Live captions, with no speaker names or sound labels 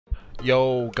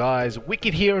Yo guys,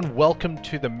 Wicked here and welcome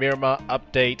to the Miramar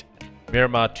update,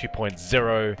 Miramar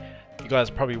 2.0. You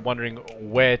guys are probably wondering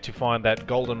where to find that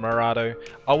Golden Mirado.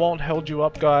 I won't hold you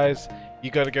up guys, you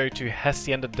gotta go to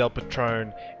Hacienda del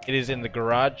Patron. It is in the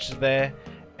garage there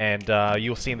and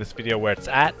you'll see in this video where it's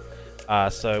at.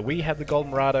 So we have the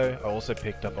Golden Mirado. I also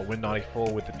picked up a Win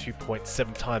 94 with the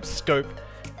 2.7 times scope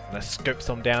and I scoped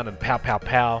some down and pow pow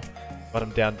pow, got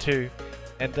them down too.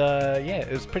 And yeah,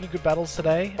 it was pretty good battles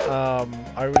today.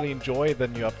 I really enjoy the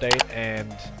new update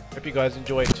and hope you guys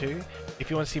enjoy it too. If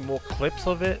you want to see more clips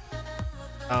of it,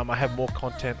 I have more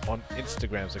content on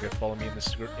Instagram, so go follow me in the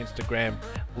Instagram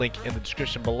link in the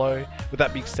description below. With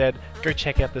that being said, go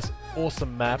check out this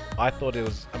awesome map. I thought it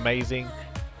was amazing,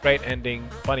 great ending,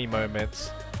 funny moments,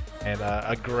 and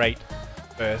a great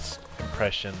first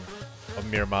impression of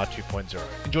Miramar 2.0.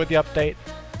 Enjoy the update,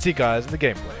 see you guys in the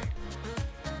gameplay.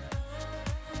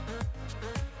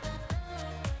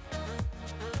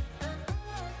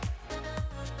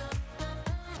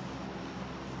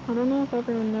 I don't know if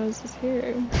everyone knows he's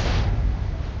here.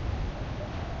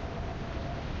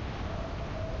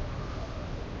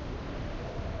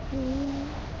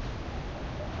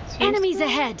 Enemies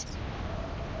ahead!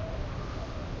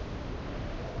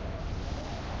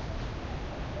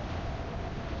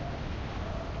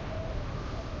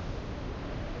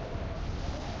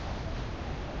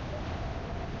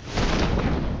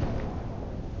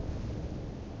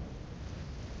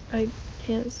 I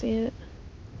can't see it.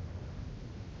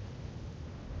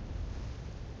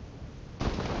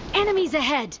 Enemies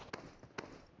ahead!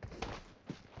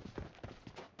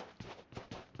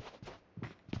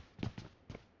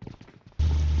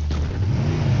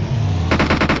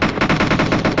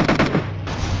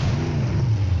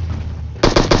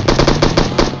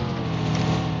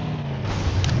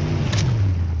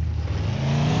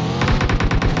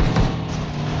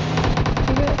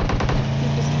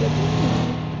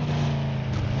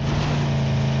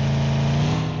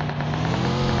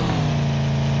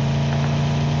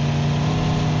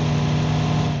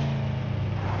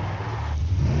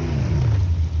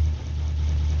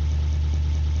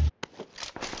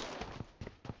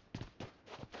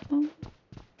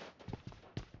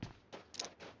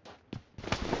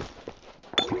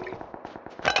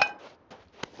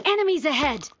 Enemies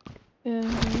ahead! Yeah.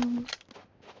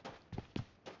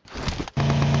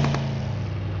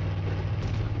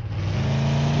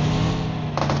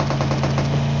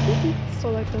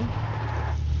 Still like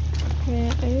that. Okay,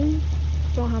 I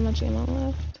don't have much ammo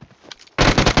left.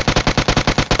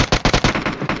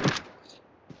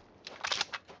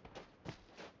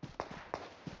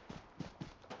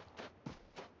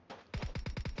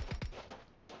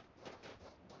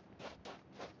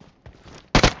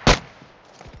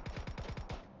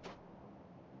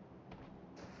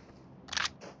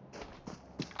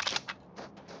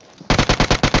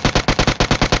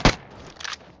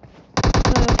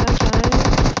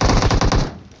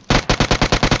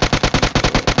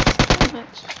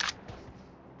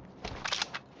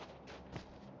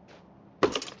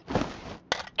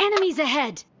 Enemies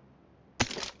ahead!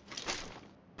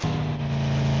 Yeah,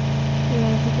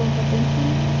 people have been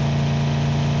here.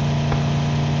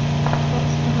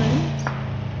 What's behind?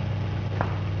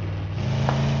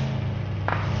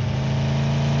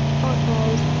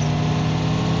 Potholes.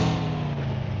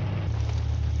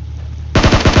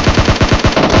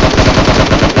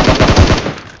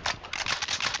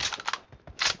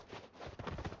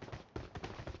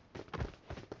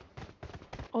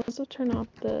 Also turn off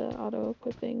the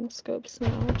auto-equipping scopes now,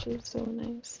 which is so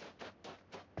nice.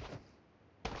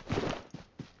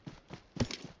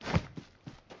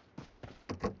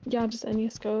 Yeah, just any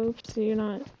scope, so you're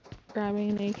not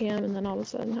grabbing an ACM and then all of a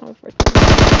sudden have a freaking...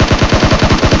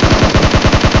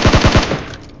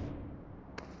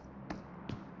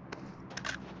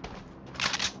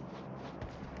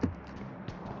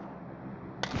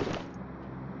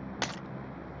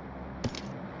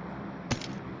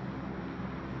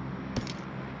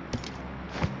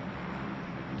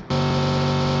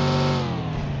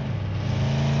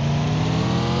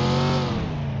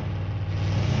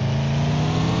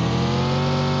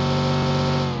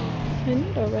 I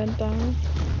need a red dot.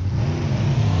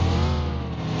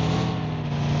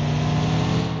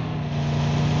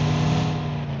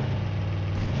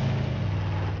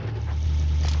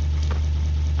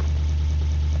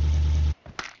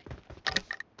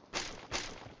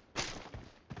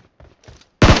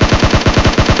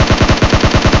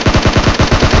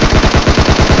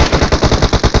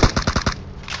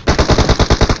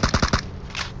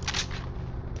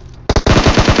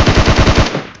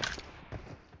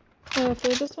 If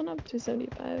they just went up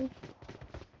 275.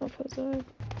 I'll post it.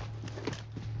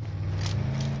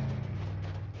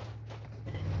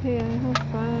 Hey, I have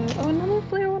 5. Oh, another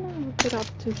flare. Oh no, I got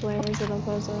 2 flares at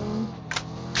Opposo.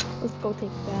 Let's go take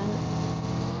that.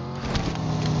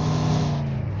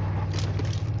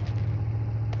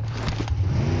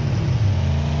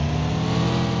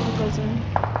 Opposo.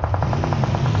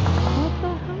 What the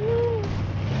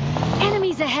hell?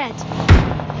 Enemies ahead!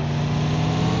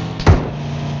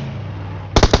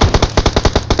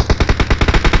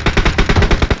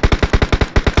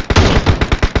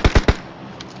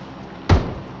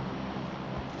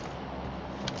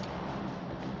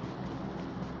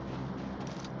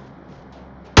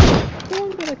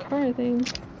 Someone got a car, I think.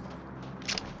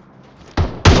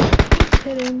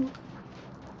 Hit him.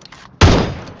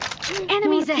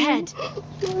 Enemies Knocked him. ahead!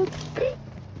 Let's go.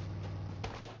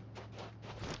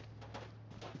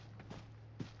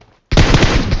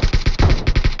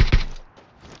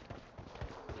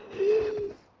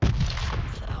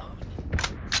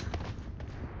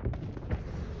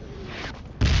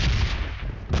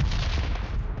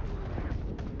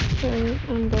 Sorry,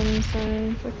 I'm going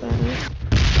inside. Fuck that.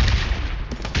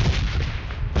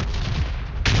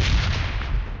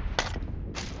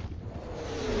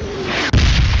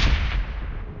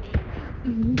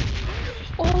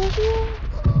 All of you?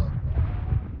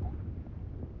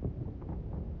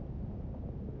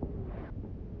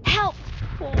 Help!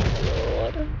 Oh,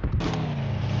 Lord.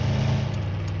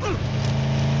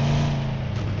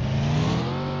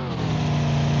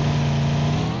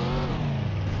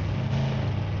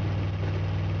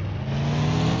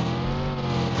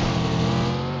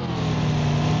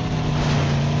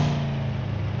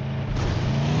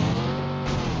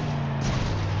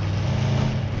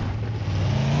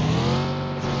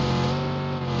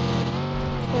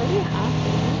 Already half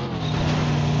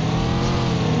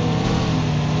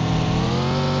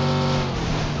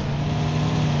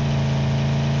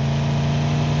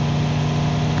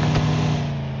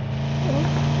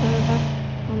back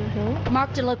on the hill.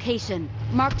 Marked a location.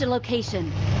 Marked a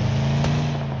location.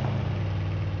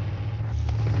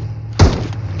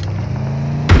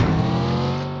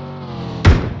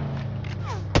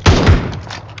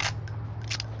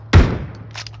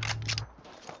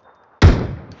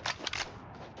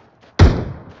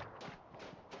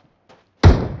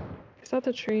 He's at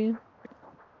the tree.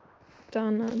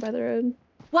 Down by the road.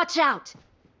 Watch out!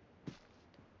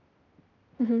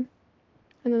 And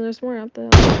then there's more up the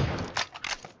hill.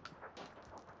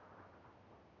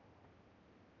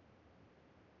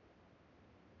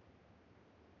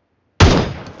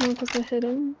 No, because I hit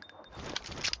him.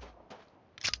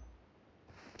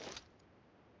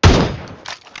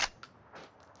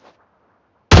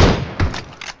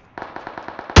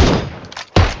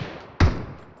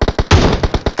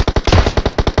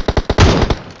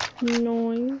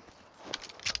 Noise.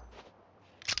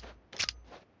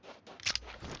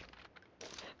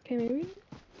 Okay, maybe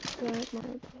that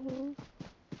marble.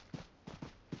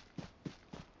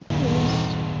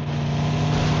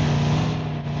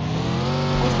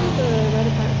 Also the red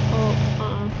apartment. Oh,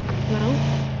 no.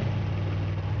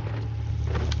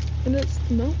 And it's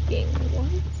smoking.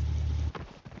 What?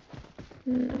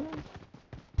 No.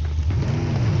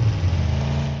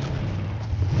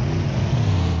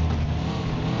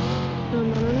 I don't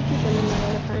know if you've been in the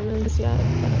red apartments yet,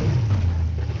 but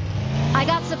I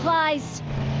got supplies!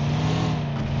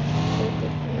 they're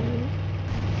different.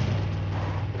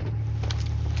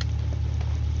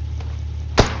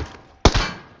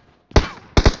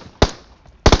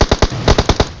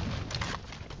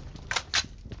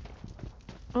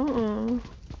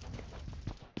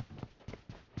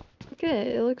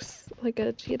 Okay, it looks like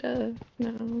a cheetah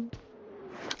now.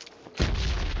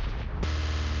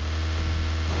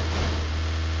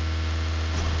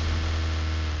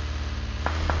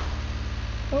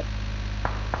 Oh.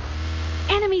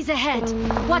 Enemies ahead!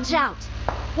 Watch out!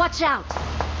 Watch out!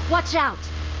 Watch out!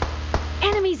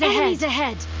 Enemies ahead! Enemies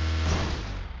ahead!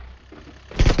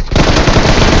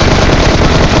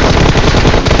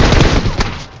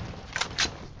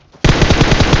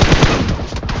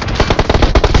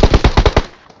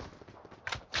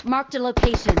 Marked a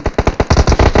location.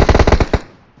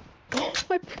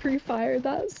 I pre-fired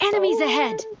that. Enemies so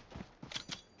ahead!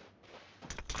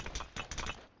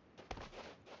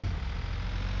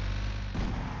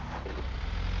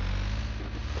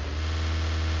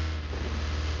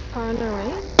 Car on their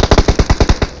way.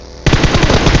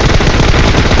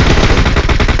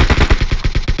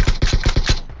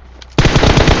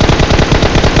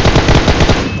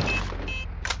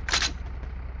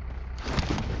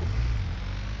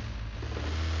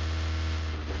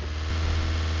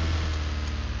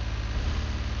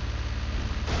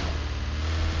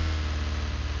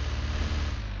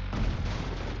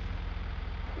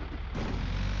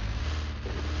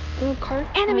 No cart.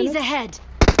 Enemies behind us. ahead!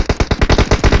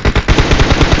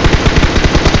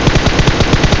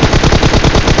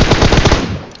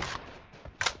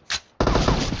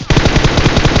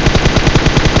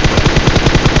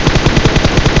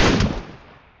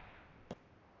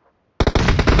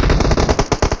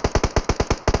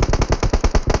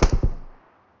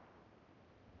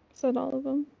 Is that all of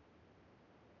them?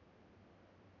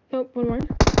 Oh, one more.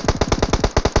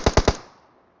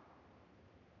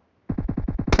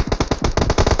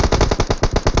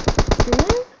 Two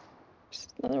more? There's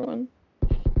another one.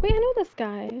 Wait, I know this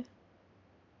guy.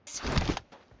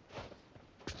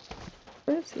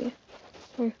 Where is he?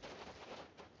 Oh.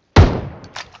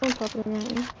 On top of the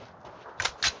mountain.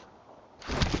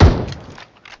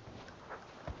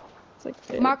 It's like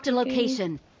they're Marked a peeking.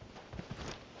 location.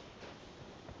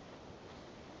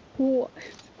 What?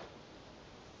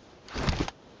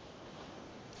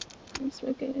 I'm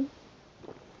smoking.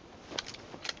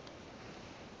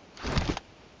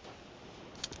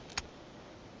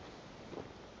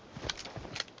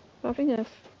 Popping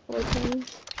F 4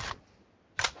 times.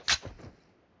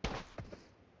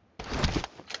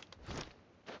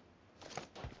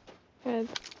 Good.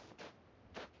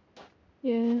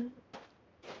 Yeah.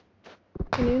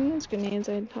 If I didn't use grenades,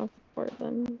 I'd have 4 of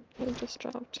them. I would just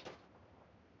dropped.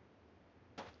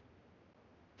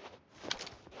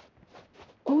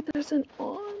 Oh, there's an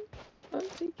on! I'm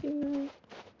taking that.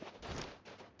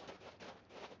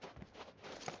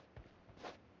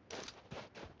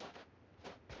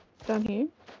 Down here?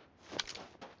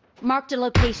 Marked a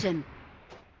location.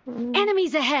 Oh.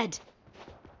 Enemies ahead!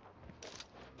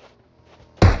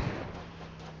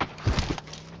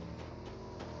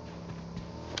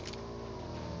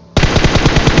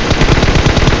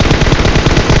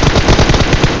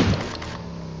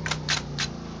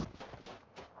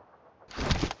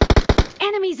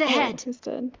 Enemies ahead! Oh, he's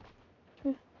dead.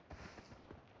 Okay.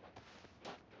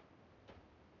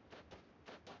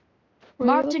 Where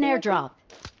are you Marked an looking at them? airdrop.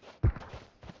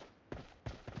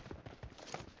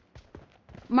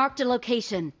 Marked a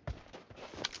location.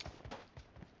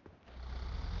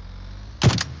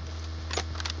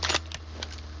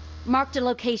 Marked a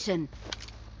location.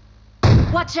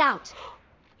 Watch out!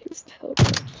 He's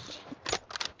teleported.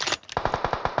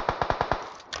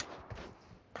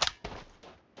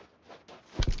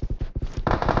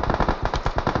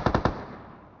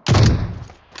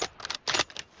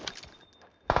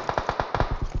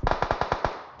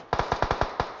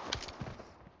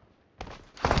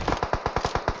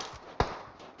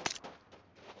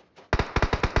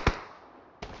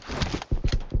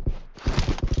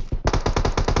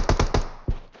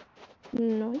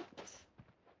 Nice.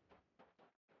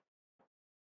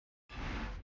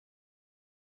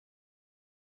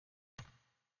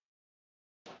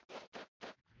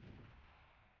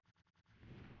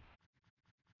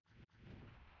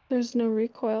 There's no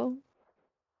recoil.